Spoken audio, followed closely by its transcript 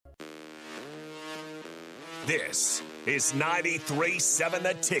This is 93.7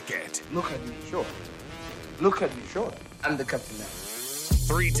 The Ticket. Look at me, sure. Look at me, sure. I'm the captain now.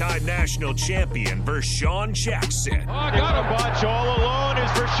 Three-time national champion Vershawn Jackson. Got a bunch all alone is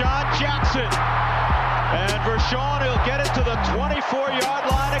Vershawn Jackson. And Vershawn will get it to the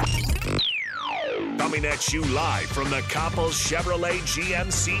 24-yard line. Coming at you live from the Coppels Chevrolet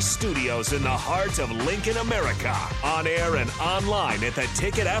GMC studios in the heart of Lincoln, America. On air and online at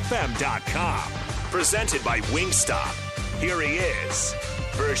theticketfm.com. Presented by Wingstop. Here he is,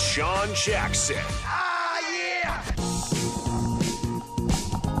 Vershawn Jackson.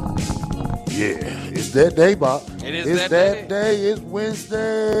 Yeah, it's that day, Bob. It's that day. It's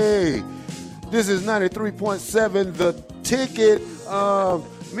Wednesday. This is 93.7 The Ticket.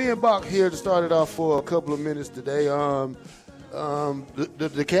 Me and Bach here to start it off for a couple of minutes today.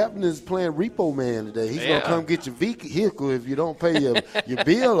 The captain is playing Repo Man today. He's going to come get your vehicle if you don't pay your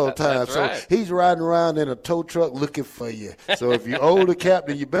bill on time. That's right. So he's riding around in a tow truck looking for you. So if you owe the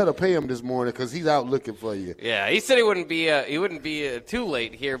captain, you better pay him this morning because he's out looking for you. Yeah, he said he wouldn't be too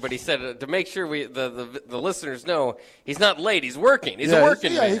late here, but he said to make sure the listeners know he's not late. He's working. He's a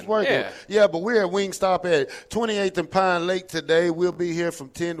working man. He's working. Yeah, but we're at Wingstop at 28th and Pine Lake today. We'll be here from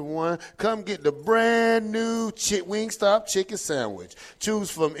 10 to 1. Come get the brand new Wingstop chicken sandwich.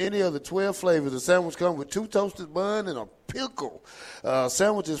 Choose from any of the 12 flavors. The sandwich comes with 2 toasted buns and a pickle.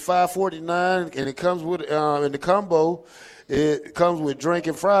 Sandwich is $5.49, and it comes with in the combo. It comes with drink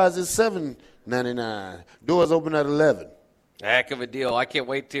and fries. It's $7.99. Doors open at 11. Heck of a deal. I can't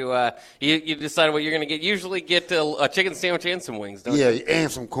wait to you decide what you're going to get. Usually get a chicken sandwich and some wings, don't you? Yeah, and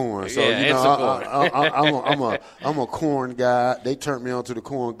some corn. So, some corn. I'm a corn guy. They turned me on to the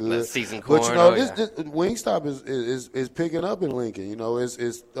corn good. That seasoned corn. But, this Wingstop is picking up in Lincoln. You know, it's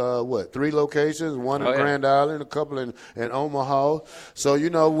 3 locations, one in Grand Island, a couple in Omaha. So,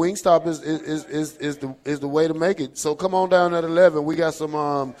 Wingstop is the way to make it. So come on down at 11. We got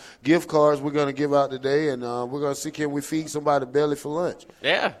some gift cards we're going to give out today, and we're going to see can we feed somebody belly for lunch.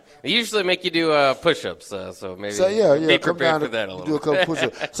 Yeah. They usually make you do push-ups, so maybe be come prepared down for that a little do a couple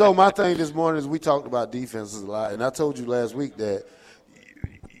push-ups. So my thing this morning is we talked about defenses a lot, and I told you last week that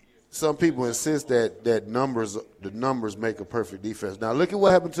some people insist that the numbers make a perfect defense. Now look at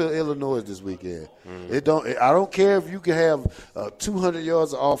what happened to Illinois this weekend. I don't care if you can have 200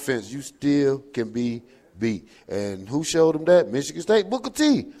 yards of offense, you still can be beat. And who showed them that? Michigan State. Booker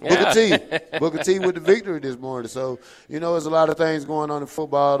T. Booker T with the victory this morning. So, there's a lot of things going on in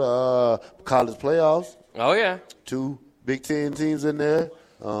football. College playoffs. Oh, yeah. 2 Big Ten teams in there.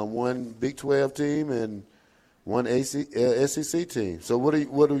 1 Big 12 team and 1 SEC team. So what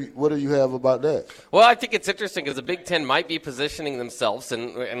do you have about that? Well, I think it's interesting because the Big Ten might be positioning themselves,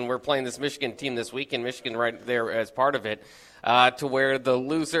 and we're playing this Michigan team this week, and Michigan right there as part of it, to where the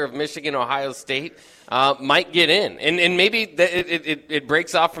loser of Michigan, Ohio State, might get in. And maybe it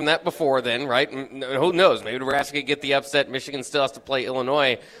breaks off from that before then, right? Who knows? Maybe Nebraska could get the upset. Michigan still has to play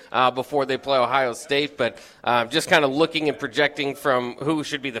Illinois before they play Ohio State. But just kind of looking and projecting from who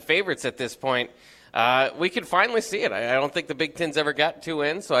should be the favorites at this point, we could finally see it. I don't think the Big Ten's ever got 2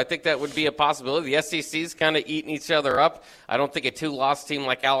 in, so I think that would be a possibility. The SEC's kind of eating each other up. I don't think a 2-loss team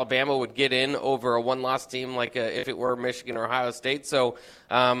like Alabama would get in over a 1-loss team like if it were Michigan or Ohio State. So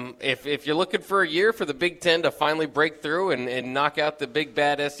if you're looking for a year for the Big Ten to finally break through and knock out the big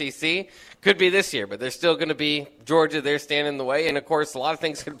bad SEC, could be this year, but there's still going to be Georgia there standing in the way. And, of course, a lot of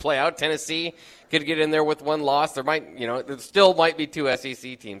things could play out. Tennessee could get in there with 1 loss. There still might be 2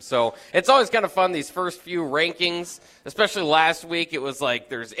 SEC teams. So it's always kind of fun, these first few rankings, especially last week. It was like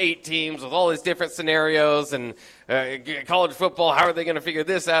there's 8 teams with all these different scenarios and college football, how are they going to figure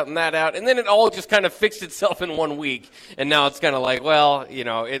this out and that out? And then it all just kind of fixed itself in 1 week. And now it's kind of like, well,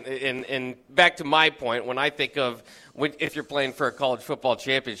 and back to my point, when I think of if you're playing for a college football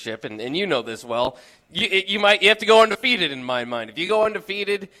championship, and you know this well, you have to go undefeated in my mind. If you go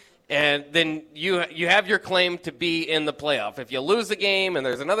undefeated, and then you have your claim to be in the playoff. If you lose the game and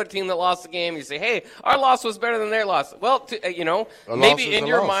there's another team that lost the game, you say, hey, our loss was better than their loss. Well, maybe in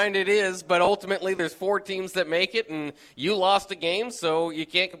your mind it is, but ultimately there's 4 teams that make it, and you lost a game, so you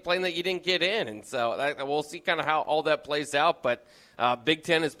can't complain that you didn't get in. And so we'll see kind of how all that plays out, but Big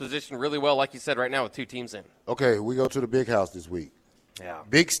Ten is positioned really well, like you said, right now with 2 teams in. Okay, we go to the Big House this week. Yeah.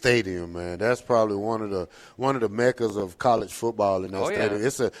 Big stadium, man. That's probably one of the meccas of college football in that stadium.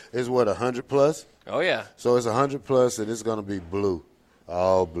 Yeah. It's what, 100 plus? Oh yeah. So it's 100 plus, and it's gonna be blue,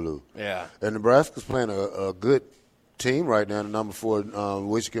 all blue. Yeah. And Nebraska's playing a good team right now, the number 4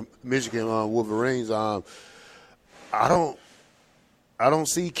 Michigan Wolverines. I don't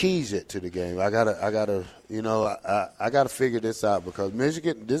see keys yet to the game. I gotta figure this out because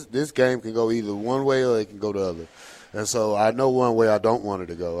Michigan, this game can go either one way or it can go the other. And so I know one way I don't want it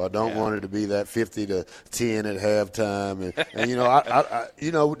to go. I don't want it to be that 50-10 at halftime.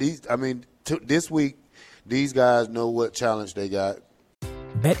 And this week, these guys know what challenge they got.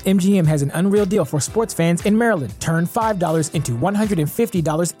 BetMGM has an unreal deal for sports fans in Maryland. Turn $5 into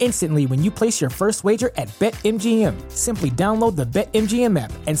 $150 instantly when you place your first wager at BetMGM. Simply download the BetMGM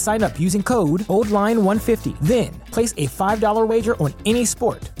app and sign up using code OldLine150. Then, place a $5 wager on any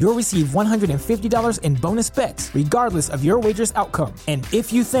sport. You'll receive $150 in bonus bets, regardless of your wager's outcome. And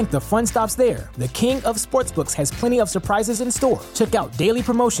if you think the fun stops there, the king of sportsbooks has plenty of surprises in store. Check out daily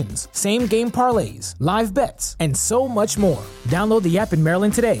promotions, same-game parlays, live bets, and so much more. Download the app in Maryland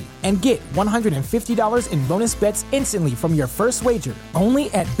today and get $150 in bonus bets instantly from your first wager. Only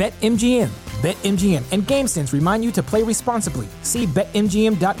at BetMGM. BetMGM and GameSense remind you to play responsibly. See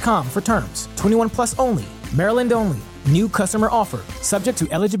BetMGM.com for terms. 21 plus only. Maryland only. New customer offer. Subject to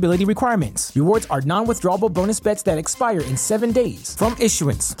eligibility requirements. Rewards are non-withdrawable bonus bets that expire in 7 days. From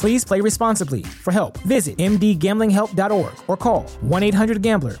issuance, please play responsibly. For help, visit mdgamblinghelp.org or call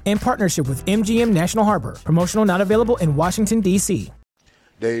 1-800-GAMBLER in partnership with MGM National Harbor. Promotional not available in Washington, D.C.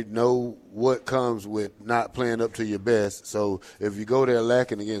 They know what comes with not playing up to your best. So if you go there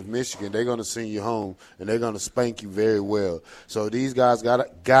lacking against Michigan, they're going to send you home, and they're going to spank you very well. So these guys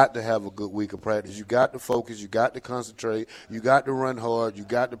got to have a good week of practice. You got to focus. You got to concentrate. You got to run hard. You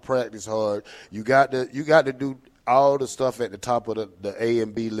got to practice hard. You got to do all the stuff at the top of the A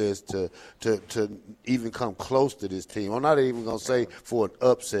and B list to even come close to this team. I'm not even going to say for an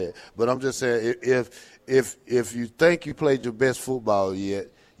upset, but I'm just saying if you think you played your best football yet,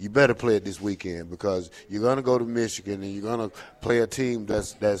 you better play it this weekend because you're going to go to Michigan and you're going to play a team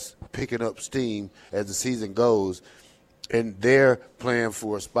that's picking up steam as the season goes, and they're playing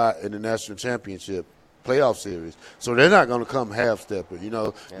for a spot in the national championship playoff series. So they're not going to come half-stepping.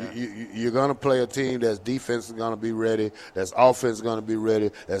 You're going to play a team that's defense is going to be ready, that's offense is going to be ready,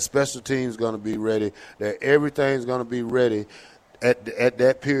 that special teams is going to be ready, that everything's going to be ready at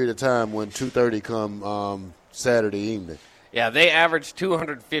that period of time when 2:30 come Saturday evening. Yeah, they average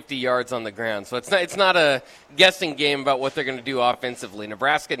 250 yards on the ground, so it's not a guessing game about what they're going to do offensively.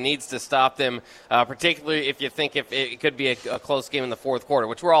 Nebraska needs to stop them, particularly if you think if it could be a close game in the fourth quarter,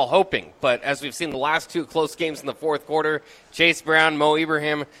 which we're all hoping. But as we've seen the last two close games in the fourth quarter, Chase Brown, Mo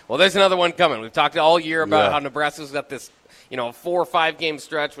Ibrahim, well, there's another one coming. We've talked all year about how Nebraska's got this 4 or 5 game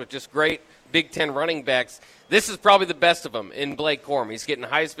stretch with just great Big Ten running backs. This is probably the best of them in Blake Corum. He's getting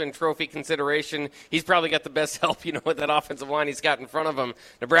Heisman Trophy consideration. He's probably got the best help, with that offensive line he's got in front of him.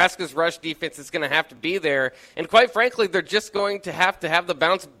 Nebraska's rush defense is going to have to be there. And quite frankly, they're just going to have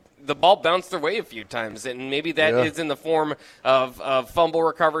the ball bounce their way a few times, and maybe that is in the form of fumble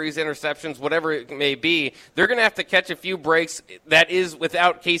recoveries, interceptions, whatever it may be. They're going to have to catch a few breaks. That is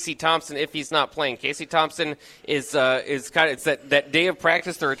without Casey Thompson if he's not playing. Casey Thompson is kind of it's that day of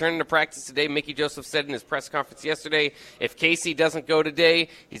practice. They're returning to practice today. Mickey Joseph said in his press conference yesterday, if Casey doesn't go today,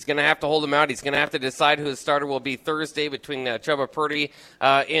 he's going to have to hold him out. He's going to have to decide who his starter will be Thursday between Chubba Purdy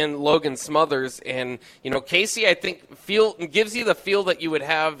and Logan Smothers. And Casey, I think, gives you the feel that you would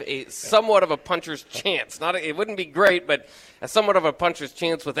have a somewhat of a puncher's chance. It wouldn't be great, but somewhat of a puncher's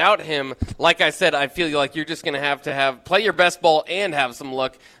chance without him. Like I said, I feel like you're just going to have play your best ball and have some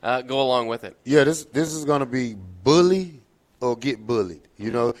luck go along with it. Yeah, this is going to be bully or get bullied.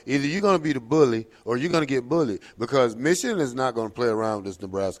 Either you're going to be the bully or you're going to get bullied because Michigan is not going to play around with this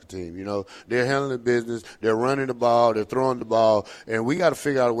Nebraska team. They're handling business. They're running the ball. They're throwing the ball. And we got to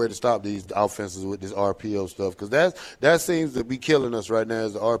figure out a way to stop these offenses with this RPO stuff because that seems to be killing us right now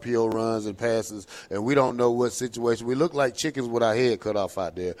is the RPO runs and passes, and we don't know what situation. We look like chickens with our head cut off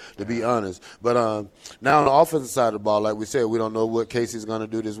out there, to be honest. But now on the offensive side of the ball, like we said, we don't know what Casey's going to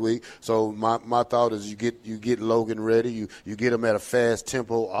do this week. So my thought is you get Logan ready. You get him at a fast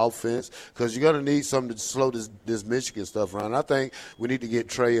tempo offense because you're going to need something to slow this Michigan stuff around. I think we need to get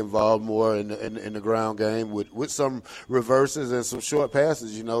Trey involved more in the ground game with some reverses and some short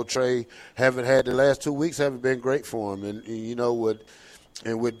passes. Trey haven't had the last 2 weeks haven't been great for him,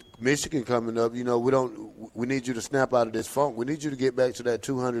 and with Michigan coming up, we need you to snap out of this funk. We need you to get back to that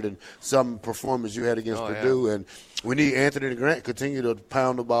 200 and some performance you had against Purdue, and we need Anthony Grant to continue to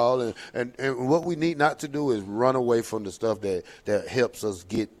pound the ball. And what we need not to do is run away from the stuff that helps us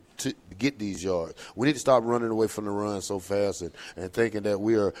get these yards. We need to stop running away from the run so fast and thinking that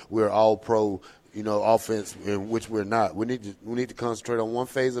we're all pro offense, in which we're not. We need to concentrate on one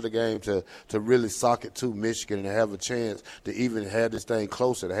phase of the game to really sock it to Michigan and have a chance to even have this thing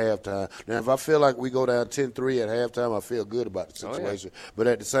close at halftime. Now, if I feel like we go down 10-3 at halftime, I feel good about the situation. But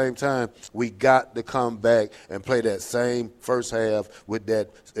at the same time, we got to come back and play that same first half with that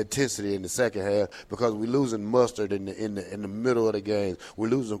intensity in the second half, because we're losing mustard in the middle of the game.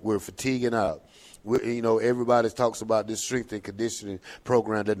 We're fatiguing out. Everybody talks about this strength and conditioning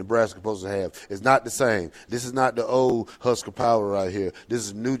program that Nebraska's supposed to have. It's not the same. This is not the old Husker Power right here. This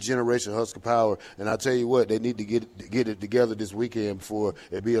is new generation Husker Power, and I tell you what, they need to get it together this weekend before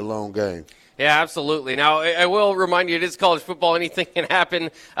it be a long game. Yeah, absolutely. Now, I will remind you, it is college football. Anything can happen.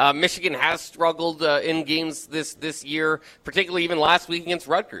 Michigan has struggled in games this year, particularly even last week against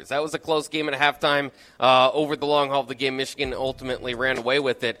Rutgers. That was a close game at halftime. Over the long haul of the game, Michigan ultimately ran away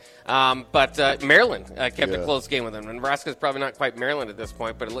with it. But Maryland kept a close game with them. Nebraska's probably not quite Maryland at this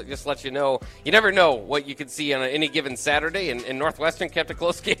point, but it just lets you know, you never know what you could see on any given Saturday. And Northwestern kept a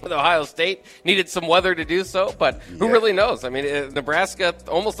close game with Ohio State. Needed some weather to do so, but who really knows? I mean, Nebraska,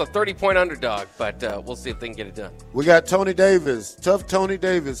 almost a 30-point underdog. But we'll see if they can get it done. We got Tony Davis, tough Tony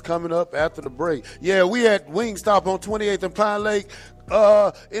Davis, coming up after the break. Yeah, we at Wingstop on 28th and Pine Lake.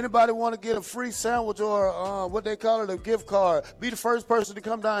 Anybody want to get a free sandwich or what they call it, a gift card? Be the first person to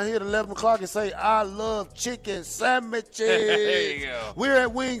come down here at 11 o'clock and say, I love chicken sandwiches. There you go. We're at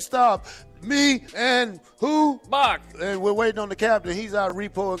Wingstop. Me and who? Bach. And we're waiting on the captain. He's out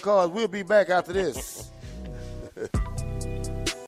repoing cars. We'll be back after this.